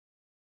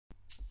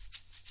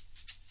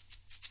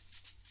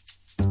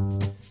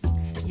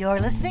You're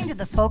listening to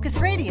The Focus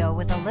Radio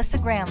with Alyssa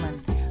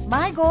Granlund.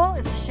 My goal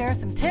is to share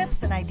some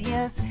tips and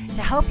ideas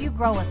to help you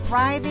grow a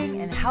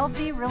thriving and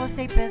healthy real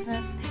estate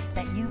business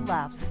that you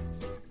love.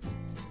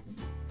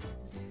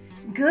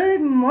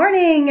 Good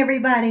morning,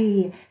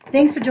 everybody.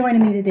 Thanks for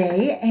joining me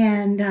today.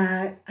 And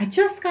I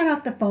just got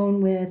off the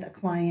phone with a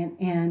client,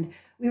 and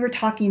we were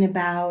talking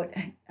about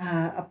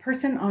a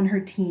person on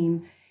her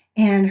team.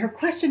 And her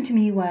question to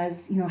me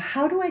was,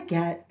 how do I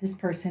get this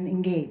person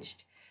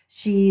engaged?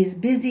 She's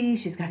busy.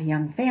 She's got a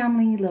young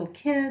family, little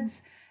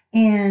kids,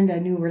 and a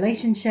new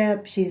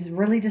relationship. She's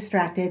really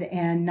distracted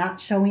and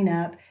not showing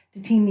up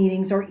to team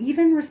meetings or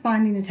even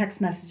responding to text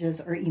messages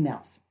or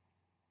emails.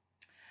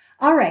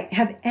 All right.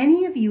 Have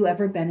any of you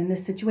ever been in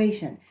this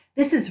situation?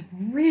 This is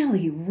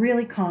really,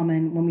 really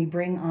common when we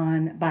bring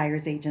on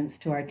buyer's agents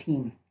to our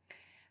team.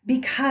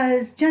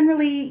 Because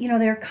generally,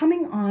 they're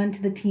coming on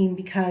to the team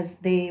because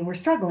they were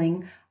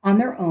struggling on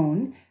their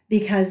own,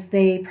 because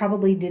they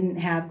probably didn't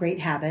have great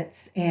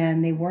habits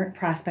and they weren't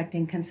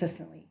prospecting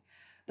consistently.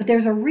 But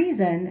there's a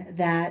reason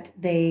that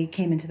they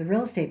came into the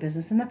real estate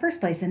business in the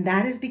first place, and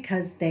that is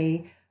because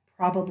they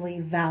probably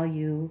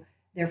value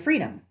their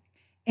freedom.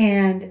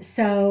 And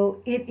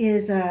so it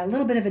is a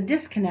little bit of a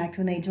disconnect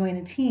when they join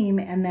a team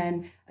and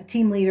then a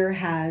team leader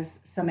has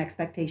some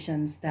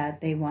expectations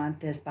that they want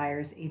this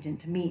buyer's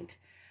agent to meet.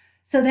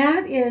 So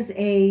that is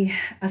a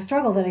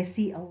struggle that I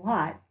see a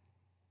lot.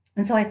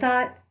 And so I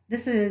thought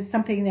this is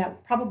something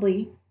that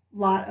probably a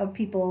lot of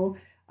people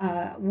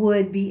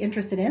would be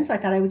interested in. So I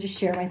thought I would just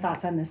share my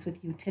thoughts on this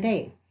with you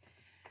today.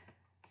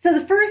 So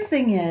the first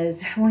thing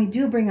is, when we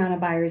do bring on a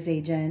buyer's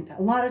agent,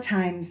 a lot of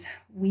times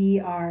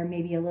we are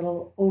maybe a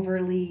little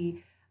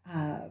overly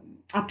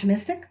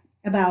optimistic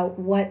about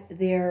what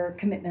their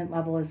commitment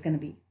level is going to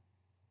be.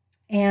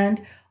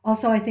 And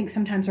also I think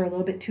sometimes we're a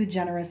little bit too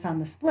generous on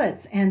the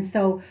splits. And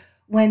so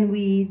when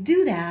we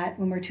do that,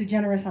 when we're too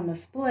generous on the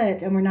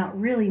split and we're not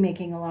really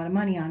making a lot of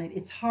money on it,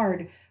 it's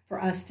hard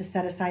for us to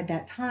set aside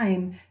that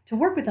time to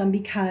work with them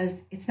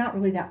because it's not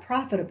really that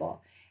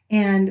profitable.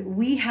 And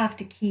we have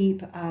to keep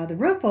the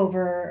roof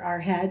over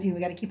our heads. We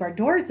got to keep our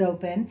doors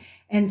open.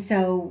 And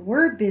so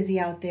we're busy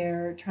out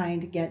there trying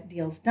to get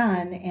deals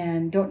done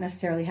and don't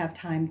necessarily have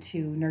time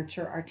to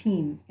nurture our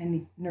team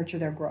and nurture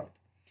their growth.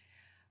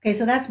 Okay,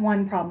 so that's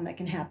one problem that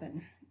can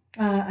happen.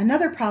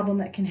 Another problem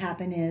that can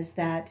happen is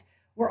that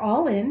we're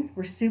all in.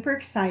 We're super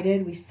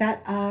excited. We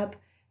set up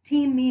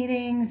team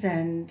meetings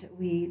and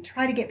we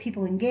try to get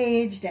people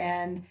engaged,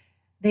 and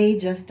they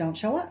just don't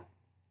show up.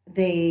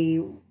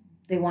 They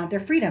want their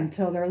freedom,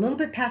 so they're a little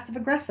bit passive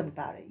aggressive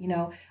about it.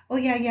 Oh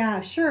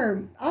yeah,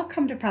 sure, I'll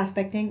come to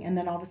prospecting, and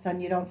then all of a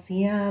sudden you don't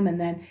see them, and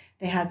then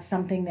they had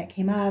something that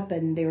came up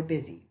and they were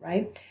busy,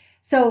 right?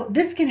 So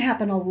this can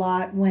happen a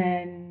lot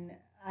when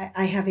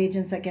I have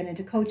agents that get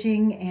into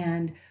coaching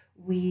and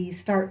we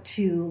start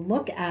to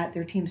look at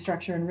their team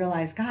structure and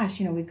realize,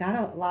 gosh, we've got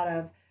a lot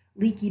of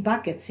leaky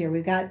buckets here.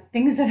 We've got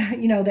things that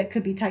that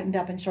could be tightened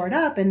up and shored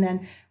up. And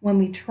then when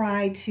we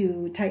try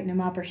to tighten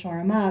them up or shore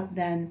them up,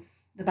 then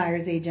the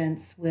buyer's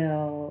agents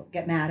will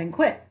get mad and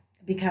quit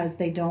because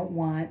they don't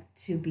want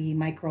to be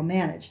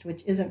micromanaged,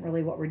 which isn't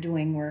really what we're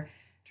doing. We're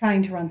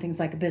trying to run things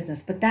like a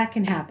business, but that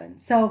can happen.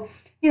 So,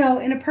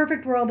 in a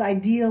perfect world,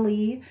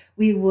 ideally,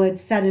 we would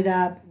set it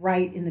up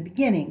right in the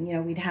beginning.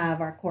 We'd have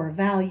our core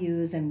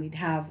values and we'd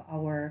have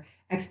our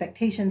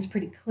expectations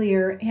pretty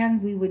clear,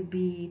 and we would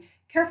be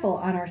careful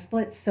on our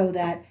splits so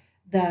that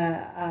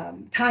the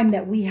time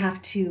that we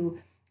have to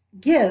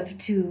give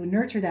to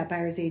nurture that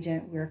buyer's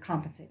agent, we're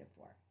compensated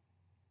for.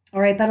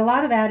 All right, but a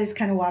lot of that is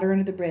kind of water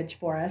under the bridge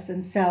for us.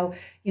 And so,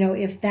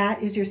 if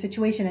that is your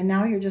situation and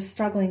now you're just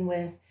struggling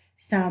with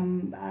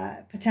some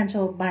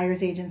potential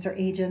buyer's agents or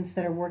agents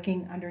that are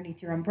working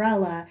underneath your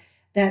umbrella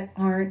that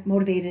aren't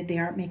motivated, they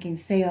aren't making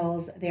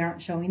sales, they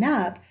aren't showing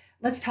up,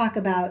 let's talk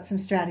about some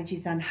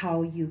strategies on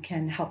how you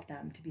can help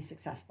them to be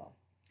successful.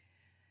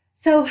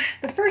 So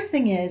the first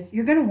thing is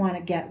you're going to want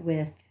to get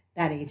with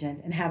that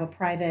agent and have a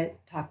private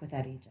talk with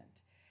that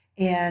agent.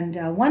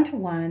 And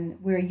one-to-one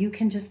where you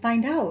can just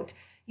find out,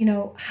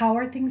 how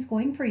are things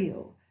going for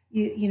you?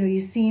 You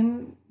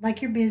seem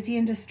like you're busy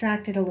and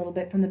distracted a little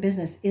bit from the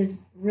business.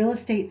 Is real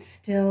estate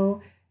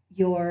still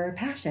your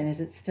passion?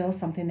 Is it still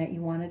something that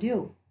you want to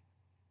do?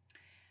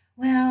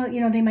 Well,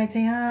 they might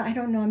say, I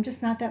don't know, I'm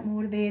just not that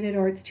motivated,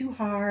 or it's too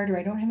hard, or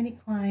I don't have any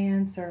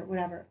clients, or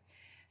whatever.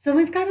 So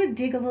we've got to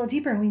dig a little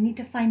deeper and we need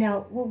to find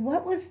out, well,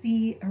 what was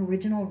the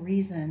original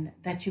reason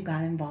that you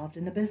got involved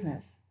in the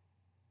business?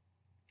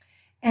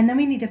 And then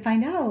we need to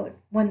find out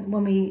when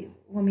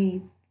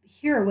we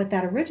hear what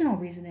that original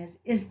reason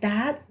is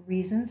that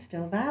reason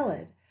still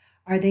valid?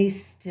 Are they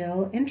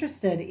still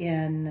interested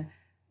in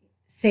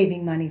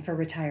saving money for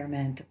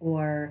retirement,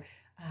 or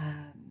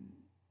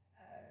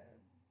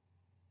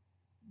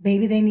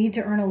maybe they need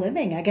to earn a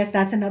living? I guess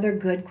that's another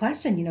good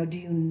question. Do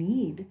you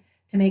need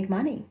to make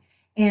money?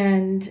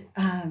 And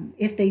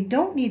if they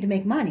don't need to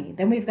make money,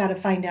 then we've got to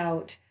find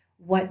out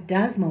what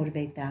does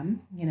motivate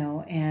them,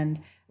 and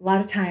a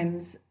lot of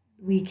times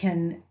we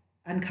can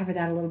uncover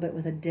that a little bit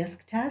with a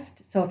DISC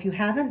test. So if you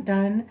haven't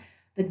done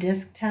the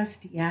DISC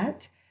test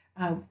yet,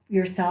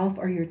 yourself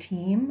or your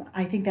team,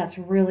 I think that's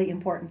really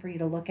important for you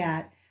to look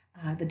at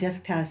the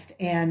DISC test.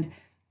 And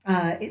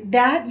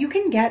that you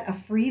can get a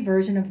free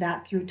version of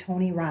that through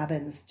Tony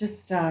Robbins.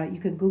 Just you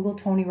could Google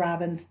Tony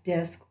Robbins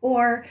DISC,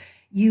 or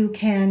you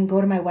can go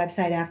to my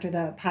website after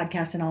the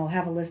podcast and I'll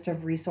have a list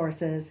of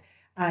resources.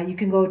 You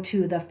can go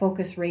to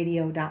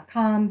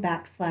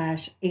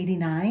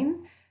thefocusradio.com/89,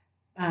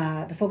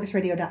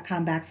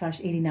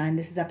 thefocusradio.com/89.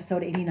 This is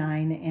episode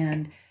 89,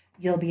 and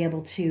you'll be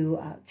able to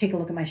take a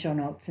look at my show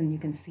notes and you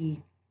can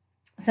see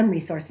some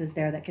resources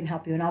there that can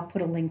help you. And I'll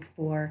put a link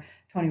for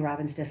Tony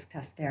Robbins DISC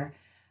test there.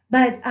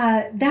 But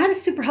that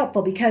is super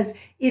helpful, because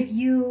if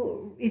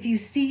you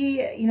see,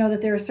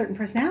 that they're a certain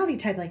personality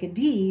type, like a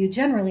D, you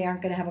generally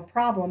aren't going to have a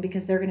problem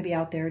because they're going to be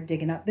out there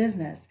digging up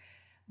business.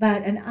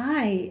 But an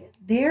I,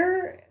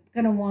 they're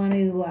going to want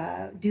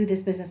to do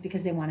this business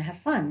because they want to have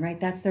fun, right?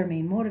 That's their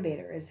main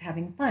motivator, is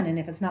having fun. And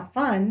if it's not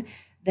fun,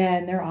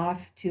 then they're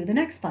off to the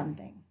next fun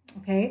thing,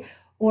 okay?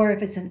 Or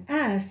if it's an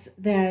S,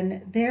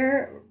 then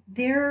their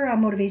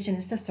motivation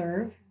is to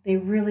serve. They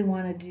really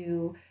want to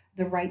do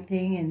the right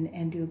thing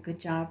and do a good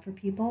job for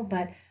people.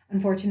 But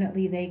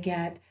unfortunately, they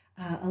get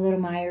a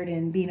little mired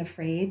in being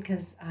afraid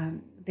because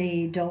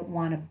they don't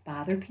want to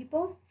bother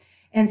people.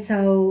 And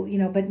so,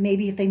 but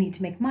maybe if they need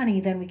to make money,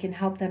 then we can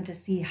help them to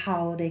see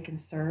how they can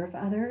serve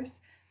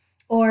others.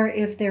 Or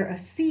if they're a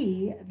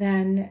C,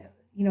 then,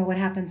 what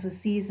happens with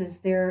C's is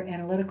they're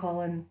analytical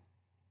and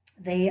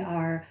they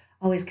are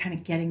always kind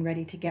of getting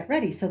ready to get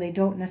ready. So they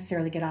don't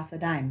necessarily get off the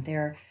dime.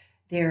 They're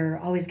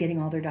always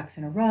getting all their ducks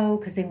in a row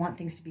because they want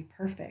things to be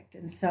perfect.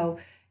 And so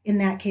in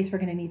that case, we're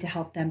going to need to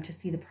help them to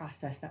see the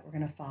process that we're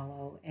going to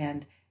follow.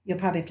 And you'll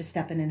probably have to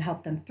step in and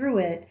help them through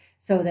it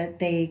so that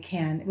they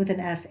can, with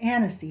an S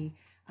and a C,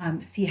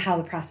 see how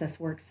the process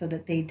works so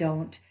that they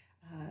don't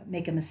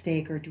make a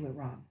mistake or do it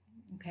wrong.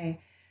 Okay.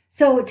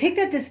 So take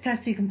that DISC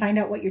test so you can find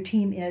out what your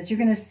team is. You're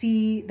going to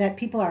see that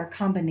people are a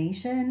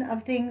combination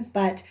of things,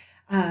 but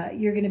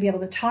you're going to be able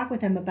to talk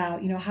with them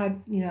about, how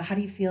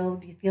do you feel?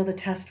 Do you feel the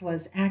test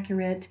was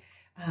accurate?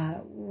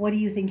 What do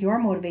you think your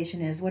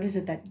motivation is? What is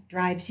it that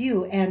drives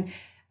you? And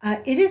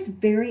it is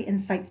very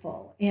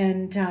insightful,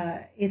 and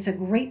it's a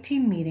great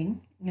team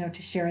meeting,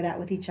 to share that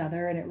with each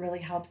other. And it really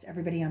helps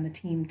everybody on the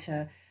team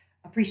to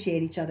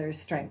appreciate each other's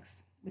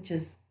strengths, which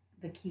is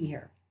the key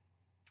here.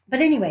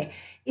 But anyway,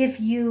 if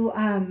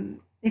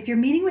you're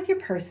meeting with your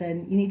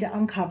person, you need to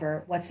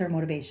uncover what's their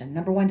motivation.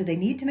 Number one, do they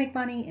need to make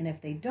money? And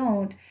if they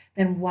don't,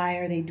 then why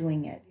are they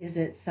doing it? Is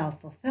it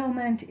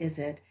self-fulfillment? Is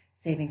it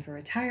saving for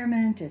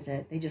retirement? Is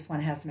it they just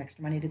want to have some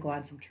extra money to go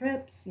on some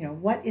trips?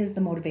 What is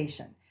the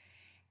motivation?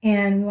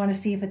 And we want to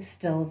see if it's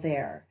still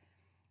there.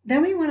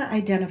 Then we want to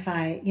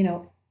identify,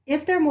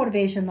 if their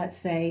motivation, let's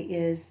say,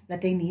 is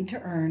that they need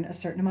to earn a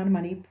certain amount of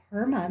money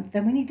per month,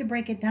 then we need to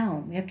break it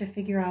down. We have to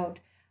figure out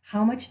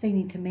how much they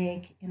need to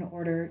make in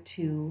order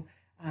to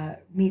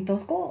meet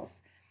those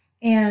goals.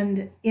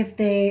 And if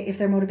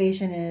their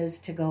motivation is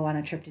to go on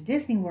a trip to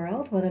Disney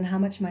World, well, then how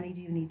much money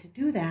do you need to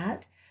do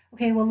that?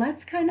 Okay, well,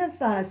 let's kind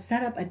of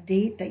set up a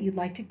date that you'd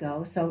like to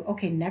go. So,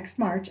 okay, next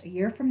March, a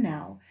year from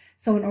now.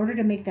 So in order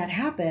to make that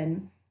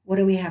happen, what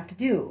do we have to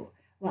do?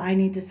 Well, I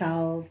need to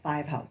sell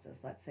 5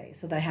 houses, let's say,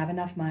 so that I have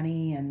enough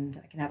money and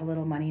I can have a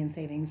little money in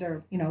savings,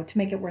 or, to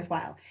make it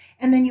worthwhile.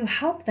 And then you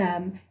help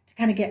them to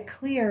kind of get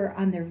clear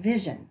on their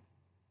vision.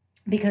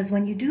 Because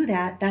when you do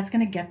that, that's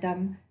going to get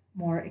them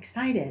more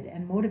excited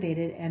and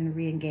motivated and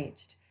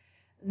re-engaged.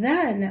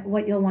 Then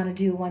what you'll want to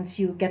do once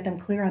you get them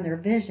clear on their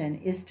vision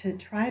is to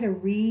try to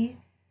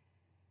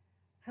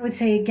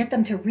get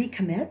them to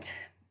recommit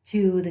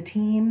to the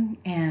team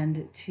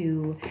and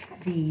to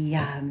the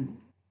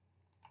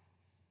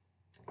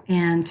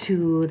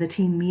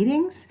team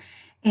meetings,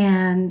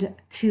 and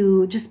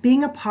to just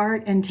being a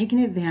part and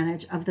taking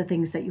advantage of the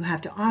things that you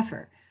have to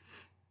offer.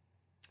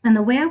 And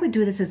the way I would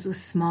do this is with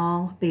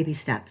small baby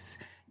steps.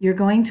 You're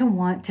going to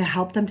want to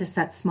help them to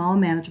set small,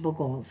 manageable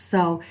goals.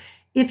 So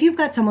if you've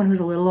got someone who's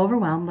a little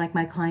overwhelmed, like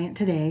my client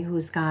today,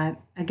 who's got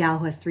a gal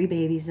who has 3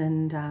 babies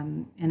and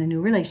a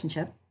new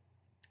relationship,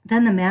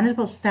 then the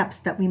manageable steps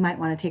that we might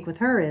want to take with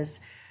her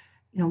is,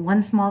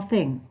 one small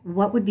thing.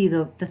 What would be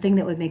the thing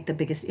that would make the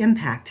biggest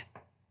impact?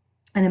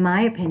 And in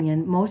my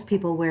opinion, most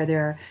people, where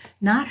they're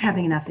not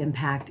having enough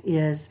impact,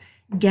 is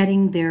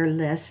getting the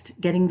list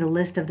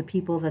of the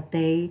people that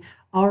they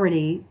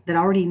already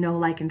know,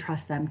 like, and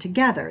trust them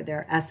together,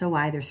 their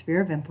SOI, their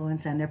sphere of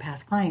influence, and their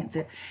past clients.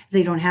 If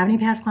they don't have any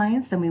past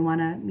clients, then we want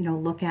to,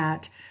 look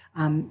at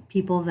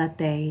people that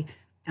they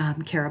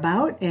care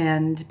about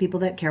and people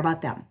that care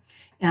about them,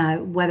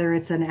 whether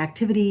it's an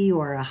activity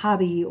or a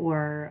hobby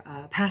or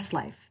a past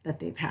life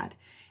that they've had.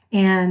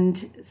 And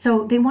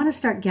so they want to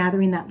start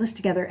gathering that list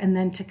together and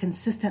then to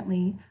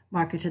consistently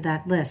market to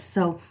that list.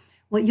 So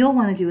what you'll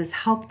want to do is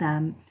help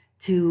them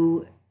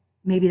to,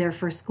 maybe their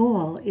first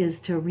goal is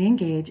to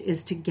re-engage,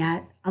 is to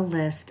get a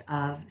list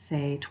of,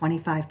 say,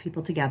 25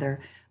 people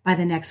together by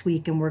the next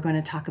week. And we're going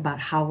to talk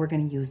about how we're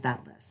going to use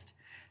that list.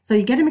 So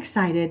you get them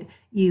excited,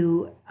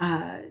 you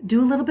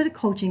do a little bit of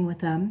coaching with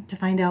them to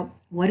find out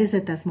what is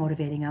it that's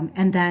motivating them,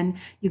 and then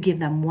you give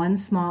them one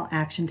small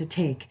action to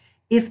take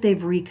if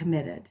they've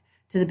recommitted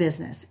to the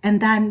business.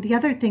 And then the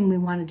other thing we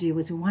want to do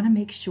is we want to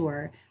make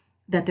sure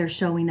that they're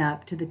showing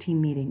up to the team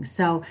meetings.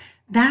 So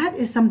that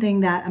is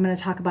something that I'm going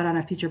to talk about on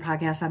a future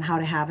podcast on how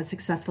to have a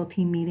successful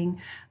team meeting.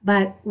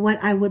 But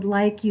what I would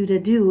like you to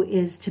do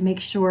is to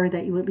make sure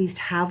that you at least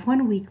have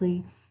one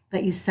weekly,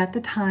 that you set the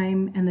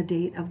time and the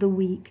date of the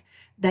week,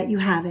 that you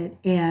have it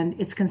and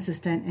it's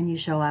consistent and you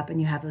show up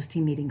and you have those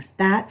team meetings.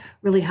 That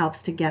really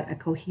helps to get a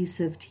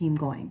cohesive team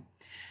going.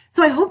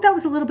 So I hope that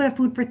was a little bit of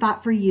food for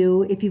thought for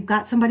you. If you've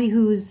got somebody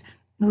who's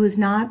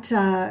not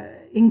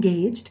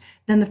engaged,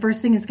 then the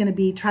first thing is going to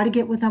be try to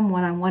get with them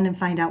one-on-one and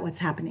find out what's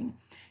happening.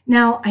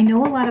 Now, I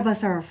know a lot of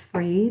us are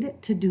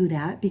afraid to do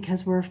that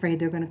because we're afraid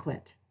they're going to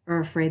quit or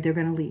afraid they're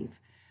going to leave.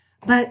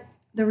 But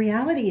the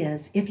reality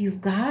is, if you've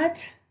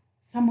got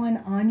someone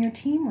on your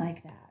team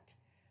like that,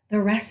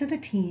 the rest of the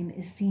team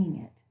is seeing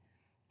it.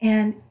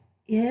 And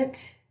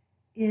it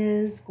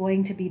is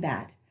going to be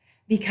bad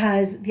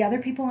because the other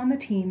people on the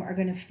team are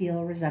going to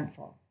feel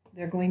resentful.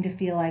 They're going to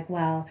feel like,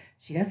 well,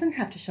 she doesn't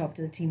have to show up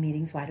to the team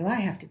meetings. Why do I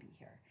have to be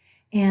here?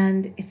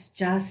 And it's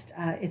just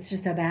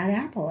a bad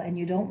apple and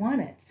you don't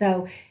want it.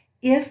 So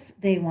if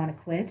they want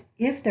to quit,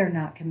 if they're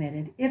not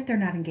committed, if they're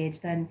not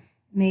engaged, then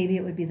maybe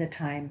it would be the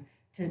time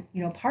to,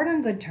 part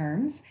on good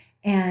terms.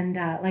 And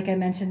like I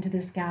mentioned to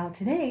this gal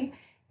today,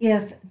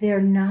 if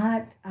they're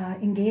not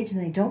engaged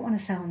and they don't want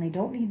to sell and they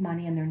don't need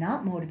money and they're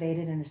not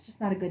motivated and it's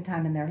just not a good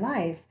time in their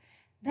life,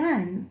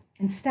 then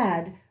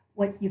instead,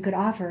 what you could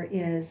offer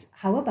is,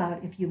 how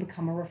about if you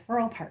become a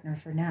referral partner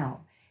for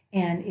now?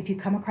 And if you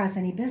come across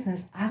any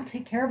business, I'll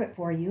take care of it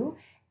for you.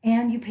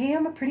 And you pay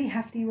them a pretty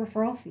hefty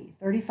referral fee,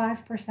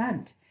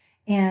 35%.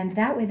 And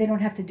that way they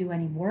don't have to do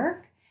any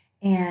work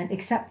and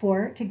except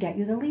for to get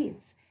you the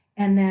leads.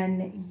 And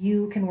then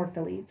you can work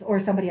the leads or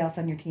somebody else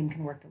on your team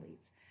can work the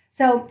leads.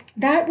 So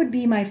that would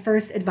be my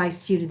first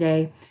advice to you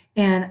today.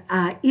 And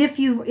if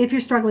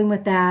you're struggling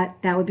with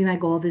that, that would be my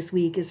goal this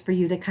week, is for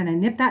you to kind of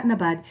nip that in the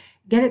bud,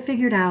 get it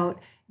figured out,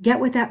 get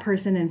with that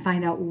person and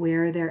find out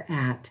where they're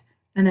at,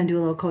 and then do a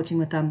little coaching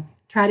with them.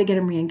 Try to get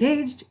them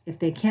re-engaged. If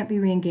they can't be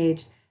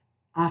re-engaged,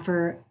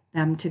 offer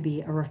them to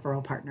be a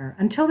referral partner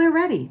until they're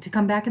ready to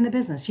come back in the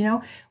business.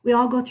 We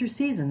all go through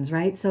seasons,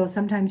 right? So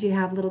sometimes you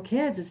have little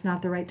kids, it's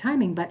not the right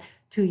timing, but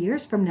 2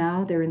 years from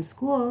now, they're in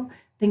school,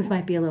 things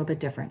might be a little bit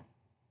different.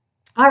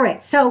 All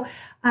right. So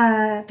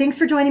thanks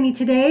for joining me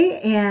today.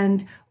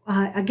 And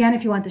again,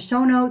 if you want the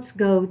show notes,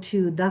 go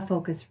to the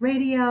Focus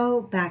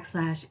Radio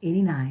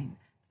 /89,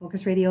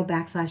 Focus Radio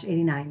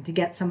 /89 to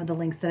get some of the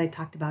links that I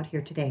talked about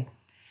here today.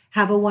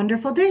 Have a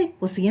wonderful day.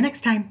 We'll see you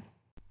next time.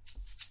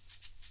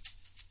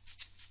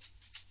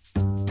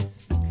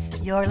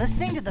 You're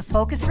listening to the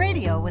Focus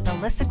Radio with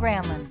Alyssa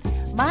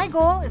Granlund. My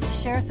goal is to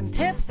share some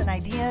tips and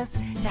ideas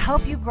to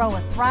help you grow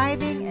a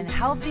thriving and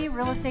healthy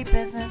real estate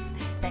business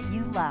that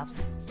you love.